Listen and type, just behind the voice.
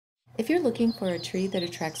If you're looking for a tree that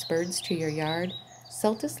attracts birds to your yard,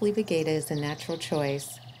 Celtis laevigata is a natural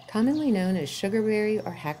choice, commonly known as sugarberry or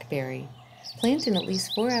hackberry. Plant in at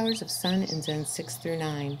least 4 hours of sun in zones 6 through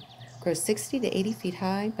 9. Grows 60 to 80 feet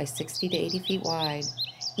high by 60 to 80 feet wide.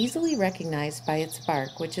 Easily recognized by its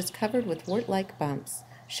bark, which is covered with wart-like bumps,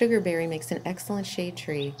 sugarberry makes an excellent shade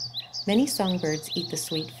tree. Many songbirds eat the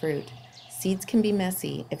sweet fruit. Seeds can be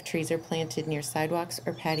messy if trees are planted near sidewalks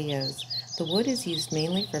or patios. The wood is used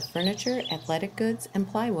mainly for furniture, athletic goods, and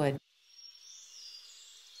plywood.